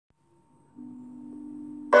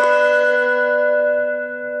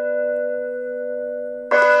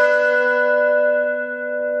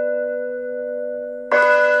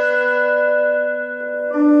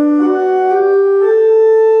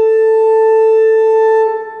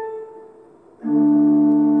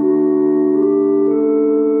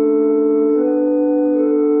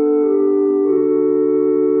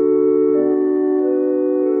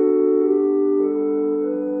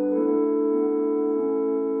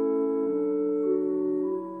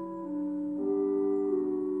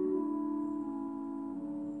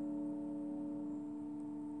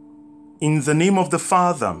In the name of the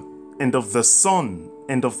Father, and of the Son,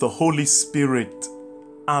 and of the Holy Spirit.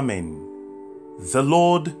 Amen. The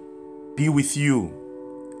Lord be with you,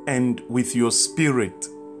 and with your spirit.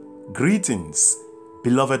 Greetings,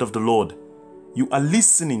 beloved of the Lord. You are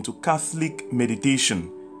listening to Catholic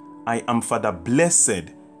Meditation. I am Father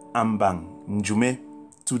Blessed Ambang Njume.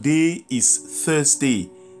 Today is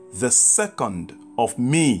Thursday, the 2nd of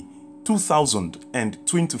May,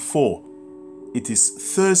 2024. It is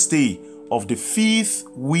Thursday of the 5th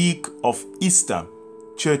week of Easter,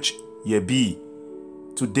 Church Year B.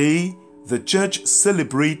 Today, the Church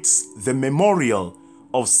celebrates the memorial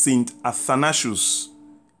of Saint Athanasius,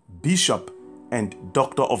 Bishop and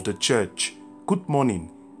Doctor of the Church. Good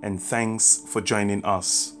morning and thanks for joining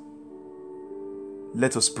us.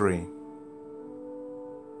 Let us pray.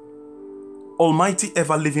 Almighty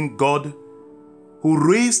ever-living God, who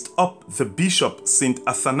raised up the Bishop Saint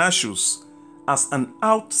Athanasius as an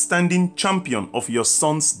outstanding champion of your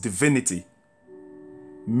Son's divinity,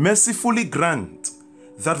 mercifully grant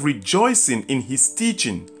that rejoicing in his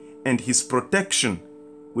teaching and his protection,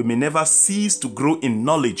 we may never cease to grow in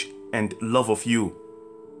knowledge and love of you.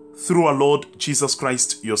 Through our Lord Jesus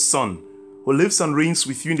Christ, your Son, who lives and reigns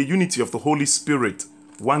with you in the unity of the Holy Spirit,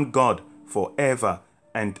 one God, forever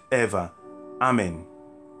and ever. Amen.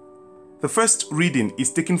 The first reading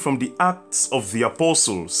is taken from the Acts of the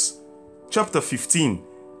Apostles, chapter 15,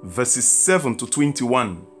 verses 7 to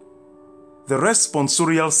 21. The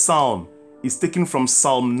responsorial psalm is taken from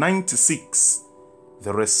Psalm 96.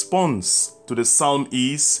 The response to the psalm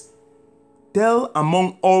is, "Tell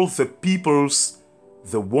among all the peoples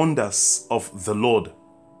the wonders of the Lord."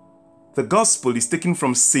 The Gospel is taken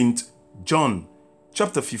from St. John,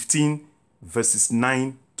 chapter 15, verses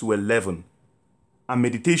 9 to 11. Our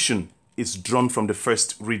meditation is drawn from the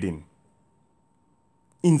first reading.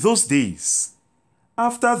 In those days,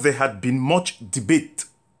 after there had been much debate,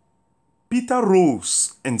 Peter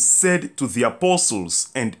rose and said to the apostles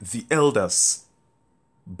and the elders,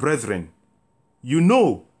 "Brethren, you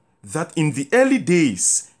know that in the early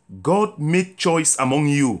days God made choice among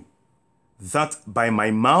you, that by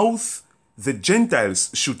my mouth the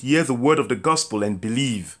Gentiles should hear the word of the gospel and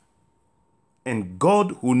believe. And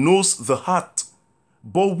God, who knows the heart,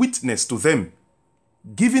 bore witness to them,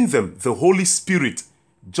 giving them the Holy Spirit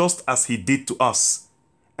just as he did to us,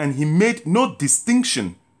 and he made no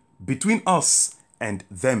distinction between us and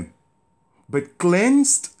them, but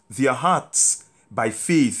cleansed their hearts by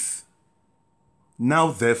faith.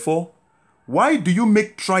 Now therefore, why do you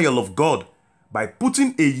make trial of God by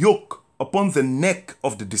putting a yoke upon the neck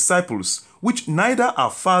of the disciples, which neither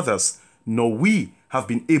our fathers nor we have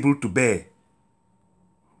been able to bear?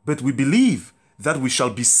 But we believe that we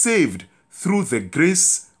shall be saved through the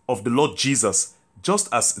grace of the Lord Jesus, just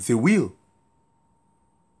as they will."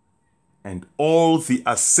 And all the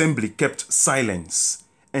assembly kept silence,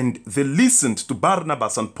 and they listened to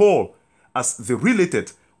Barnabas and Paul as they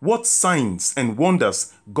related what signs and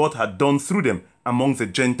wonders God had done through them among the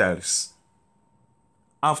Gentiles.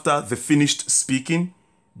 After they finished speaking,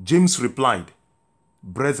 James replied,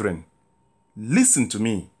 "Brethren, listen to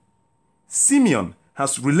me. Simeon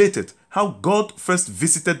has related how God first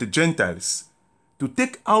visited the Gentiles to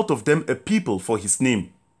take out of them a people for his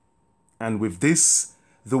name. And with this,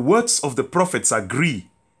 the words of the prophets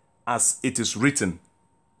agree, as it is written,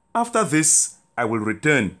 'After this I will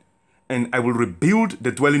return, and I will rebuild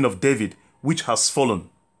the dwelling of David, which has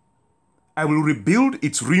fallen. I will rebuild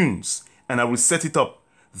its ruins, and I will set it up,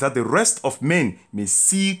 that the rest of men may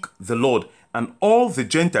seek the Lord, and all the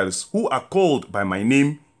Gentiles who are called by my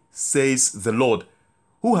name, says the Lord,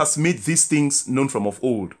 who has made these things known from of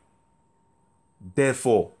old.'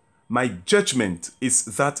 Therefore, my judgment is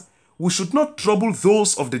that we should not trouble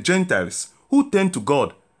those of the Gentiles who turn to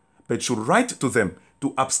God, but should write to them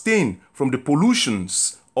to abstain from the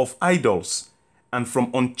pollutions of idols, and from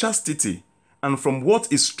unchastity, and from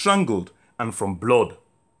what is strangled, and from blood.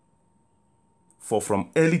 For from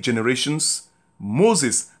early generations,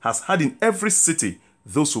 Moses has had in every city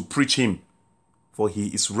those who preach him, for he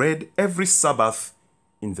is read every Sabbath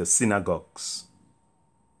in the synagogues."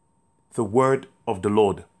 The word of the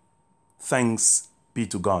Lord. Thanks be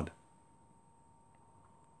to God.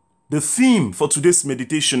 The theme for today's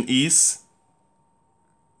meditation is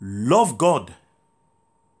love God,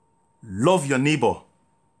 love your neighbor.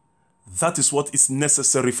 That is what is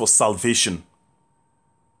necessary for salvation.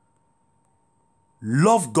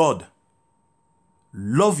 Love God,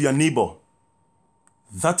 love your neighbor.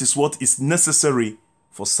 That is what is necessary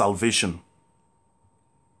for salvation.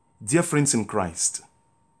 Dear friends in Christ,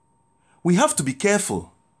 we have to be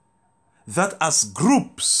careful that as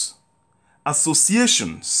groups,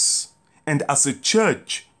 associations, and as a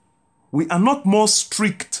church, we are not more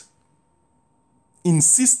strict,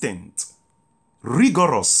 insistent,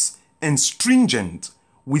 rigorous, and stringent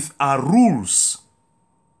with our rules,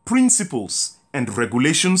 principles, and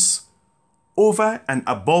regulations over and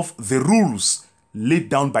above the rules laid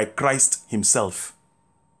down by Christ himself.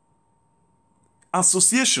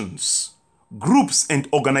 Associations, groups, and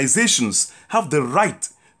organizations have the right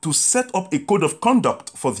to set up a code of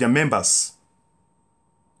conduct for their members.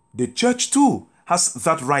 The church too has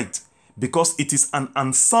that right because it is an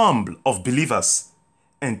ensemble of believers,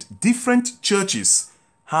 and different churches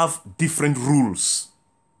have different rules.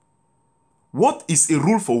 What is a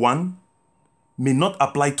rule for one may not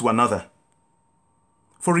apply to another.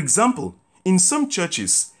 For example, in some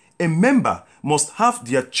churches, a member must have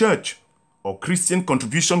their church or Christian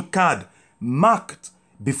contribution card marked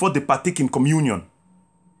before they partake in communion.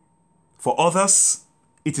 For others,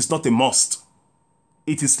 it is not a must.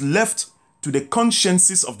 It is left to the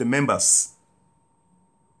consciences of the members.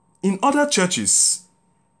 In other churches,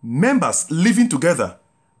 members living together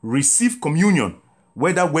receive communion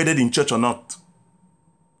whether wedded in church or not.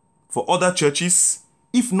 For other churches,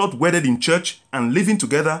 if not wedded in church and living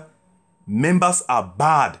together, members are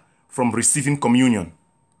barred from receiving communion.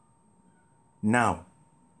 Now,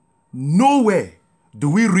 nowhere do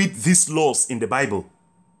we read these laws in the Bible.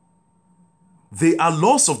 They are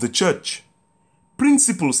laws of the church,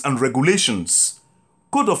 principles and regulations,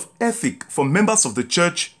 code of ethic for members of the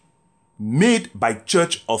church made by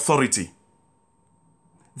church authority.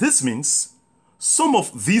 This means some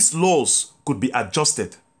of these laws could be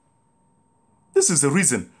adjusted. This is the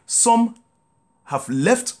reason some have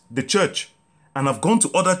left the church and have gone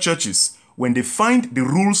to other churches when they find the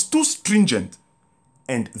rules too stringent,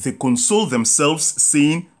 and they console themselves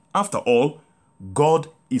saying, after all, God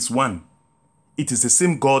is one. It is the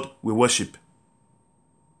same God we worship.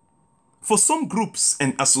 For some groups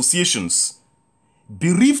and associations,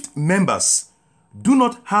 bereaved members do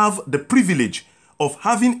not have the privilege of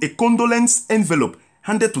having a condolence envelope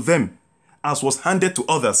handed to them as was handed to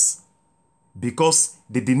others, because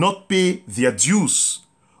they did not pay their dues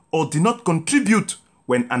or did not contribute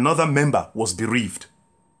when another member was bereaved.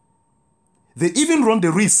 They even run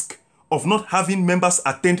the risk of not having members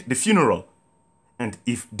attend the funeral, and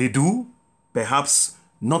if they do, perhaps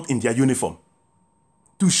not in their uniform,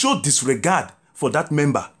 to show disregard for that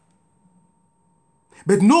member.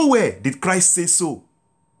 But nowhere did Christ say so,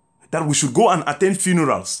 that we should go and attend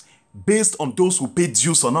funerals based on those who pay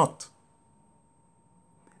dues or not.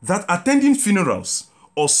 That attending funerals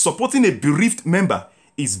or supporting a bereaved member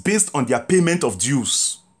is based on their payment of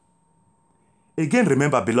dues. Again,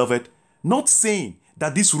 remember, beloved, not saying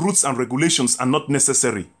that these rules and regulations are not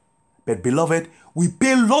necessary, but beloved, we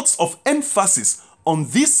pay lots of emphasis on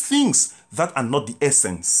these things that are not the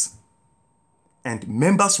essence. And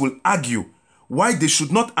members will argue why they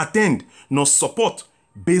should not attend nor support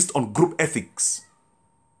based on group ethics,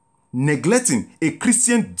 neglecting a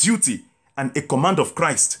Christian duty and a command of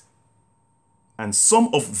Christ. And some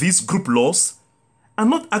of these group laws are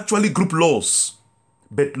not actually group laws,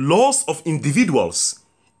 but laws of individuals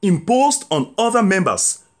imposed on other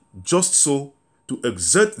members just so to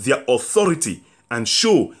exert their authority and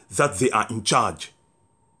show that they are in charge.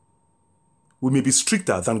 We may be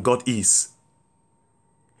stricter than God is.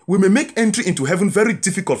 We may make entry into heaven very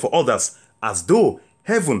difficult for others, as though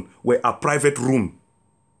heaven were a private room.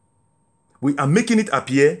 We are making it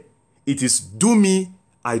appear it is do me,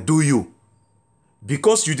 I do you.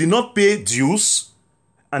 Because you did not pay dues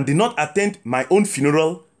and did not attend my own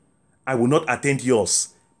funeral, I will not attend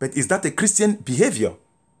yours. But is that a Christian behavior?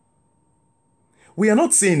 We are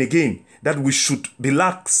not saying again that we should be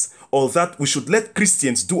lax or that we should let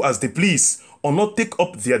Christians do as they please or not take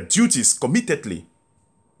up their duties committedly.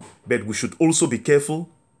 But we should also be careful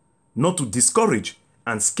not to discourage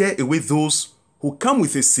and scare away those who come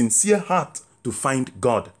with a sincere heart to find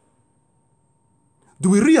God. Do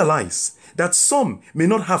we realize that some may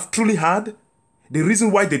not have truly had the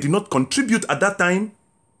reason why they did not contribute at that time?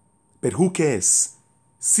 But who cares?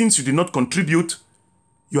 Since you did not contribute,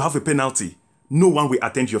 you have a penalty. No one will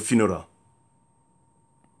attend your funeral.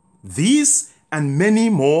 These and many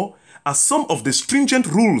more are some of the stringent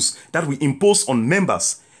rules that we impose on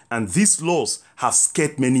members, and these laws have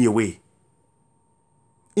scared many away.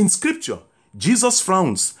 In Scripture, Jesus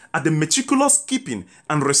frowns at the meticulous keeping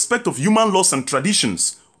and respect of human laws and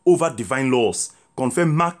traditions over divine laws.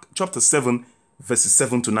 Confirm Mark chapter 7, verses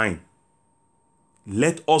 7 to 9.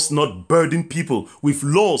 Let us not burden people with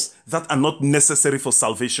laws that are not necessary for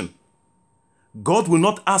salvation. God will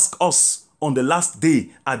not ask us on the last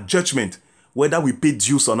day at judgment whether we paid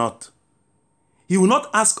dues or not. He will not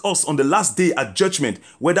ask us on the last day at judgment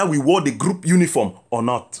whether we wore the group uniform or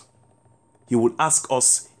not. He will ask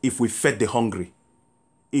us if we fed the hungry,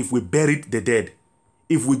 if we buried the dead,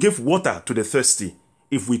 if we gave water to the thirsty,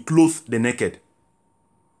 if we clothed the naked.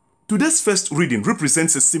 Today's first reading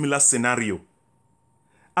represents a similar scenario.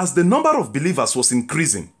 As the number of believers was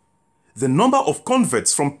increasing, the number of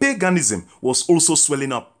converts from paganism was also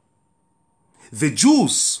swelling up. The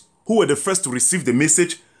Jews, who were the first to receive the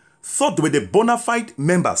message, thought they were the bona fide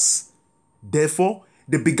members. Therefore,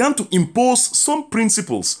 they began to impose some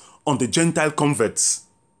principles on the Gentile converts.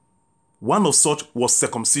 One of such was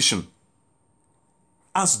circumcision.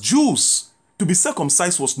 As Jews, to be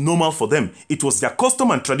circumcised was normal for them. It was their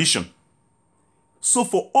custom and tradition. So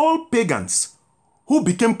for all pagans who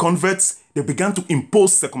became converts, they began to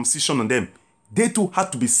impose circumcision on them. They too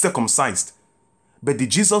had to be circumcised. But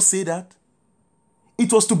did Jesus say that?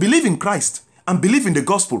 It was to believe in Christ and believe in the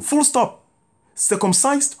gospel, full stop.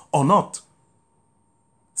 Circumcised or not.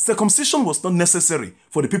 Circumcision was not necessary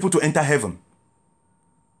for the people to enter heaven.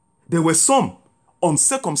 There were some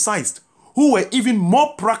uncircumcised who were even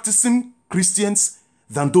more practicing Christians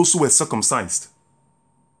than those who were circumcised.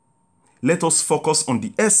 Let us focus on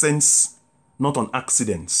the essence, not on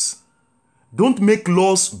accidents. Don't make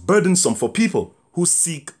laws burdensome for people who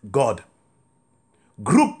seek God.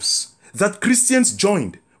 Groups that Christians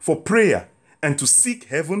joined for prayer and to seek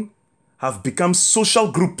heaven have become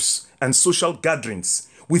social groups and social gatherings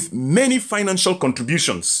with many financial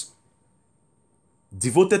contributions.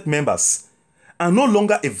 Devoted members are no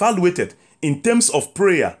longer evaluated in terms of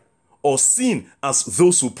prayer or seen as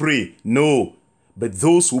those who pray. No, but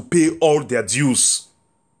those who pay all their dues.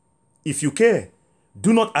 If you care,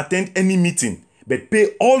 do not attend any meeting, but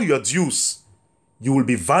pay all your dues. You will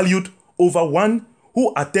be valued over one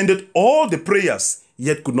who attended all the prayers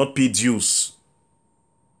yet could not pay dues.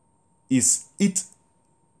 Is it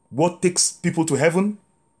what takes people to heaven?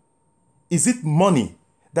 Is it money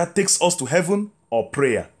that takes us to heaven or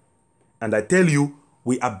prayer? And I tell you,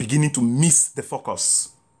 we are beginning to miss the focus.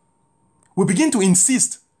 We begin to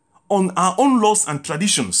insist on our own laws and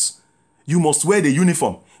traditions. You must wear the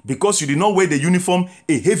uniform. Because you did not wear the uniform,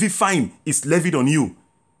 a heavy fine is levied on you.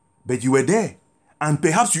 But you were there, and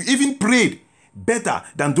perhaps you even prayed better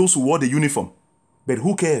than those who wore the uniform. But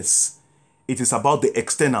who cares? It is about the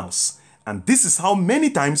externals. And this is how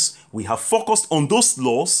many times we have focused on those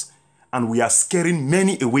laws, and we are scaring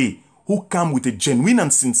many away who come with a genuine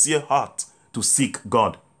and sincere heart to seek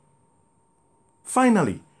God.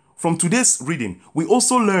 Finally, from today's reading, we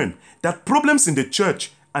also learn that problems in the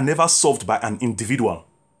church are never solved by an individual.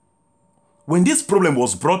 When this problem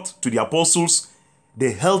was brought to the apostles,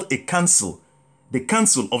 they held a council, the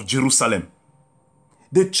Council of Jerusalem.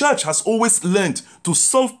 The church has always learned to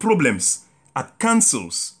solve problems at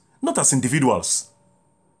councils, not as individuals.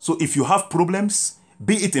 So if you have problems,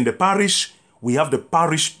 be it in the parish, we have the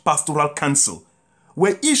Parish Pastoral Council,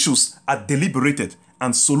 where issues are deliberated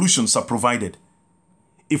and solutions are provided.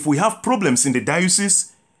 If we have problems in the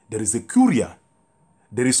diocese, there is a curia.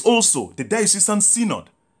 There is also the diocesan synod.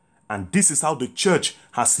 And this is how the church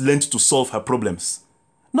has learned to solve her problems.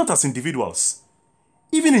 Not as individuals.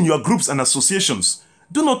 Even in your groups and associations,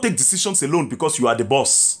 do not take decisions alone because you are the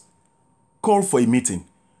boss. Call for a meeting.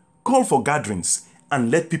 Call for gatherings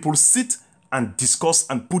and let people sit and discuss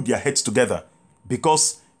and put their heads together,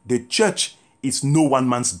 because the church is no one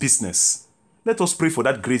man's business. Let us pray for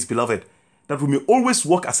that grace, beloved, that we may always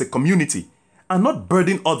work as a community and not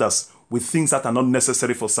burden others with things that are not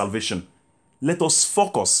necessary for salvation. Let us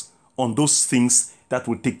focus on those things that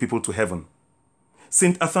will take people to heaven.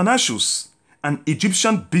 Saint Athanasius, an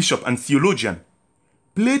Egyptian bishop and theologian,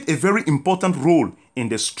 played a very important role in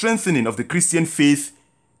the strengthening of the Christian faith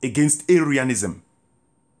against Arianism.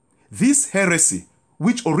 This heresy,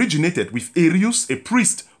 which originated with Arius, a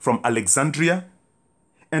priest from Alexandria,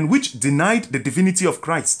 and which denied the divinity of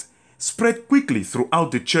Christ, spread quickly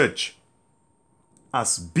throughout the church.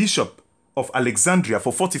 As Bishop of Alexandria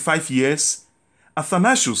for 45 years,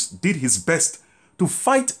 Athanasius did his best to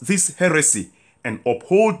fight this heresy and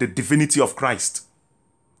uphold the divinity of Christ.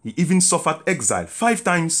 He even suffered exile 5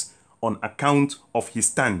 times on account of his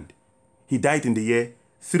stand. He died in the year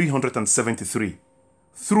 373.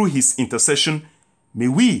 Through his intercession, may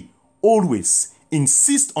we always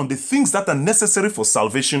insist on the things that are necessary for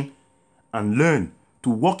salvation and learn to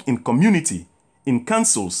work in community, in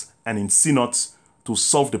councils, and in synods to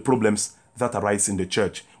solve the problems that arise in the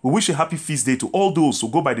church. We wish a happy feast day to all those who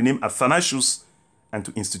go by the name Athanasius and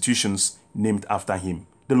to institutions named after him.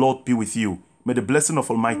 The Lord be with you. May the blessing of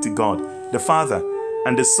Almighty God, the Father,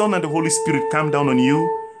 and the Son, and the Holy Spirit come down on you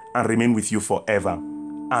and remain with you forever.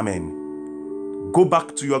 Amen. Go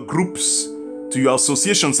back to your groups, to your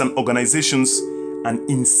associations and organizations, and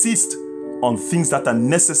insist on things that are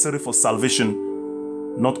necessary for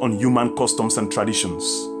salvation, not on human customs and traditions.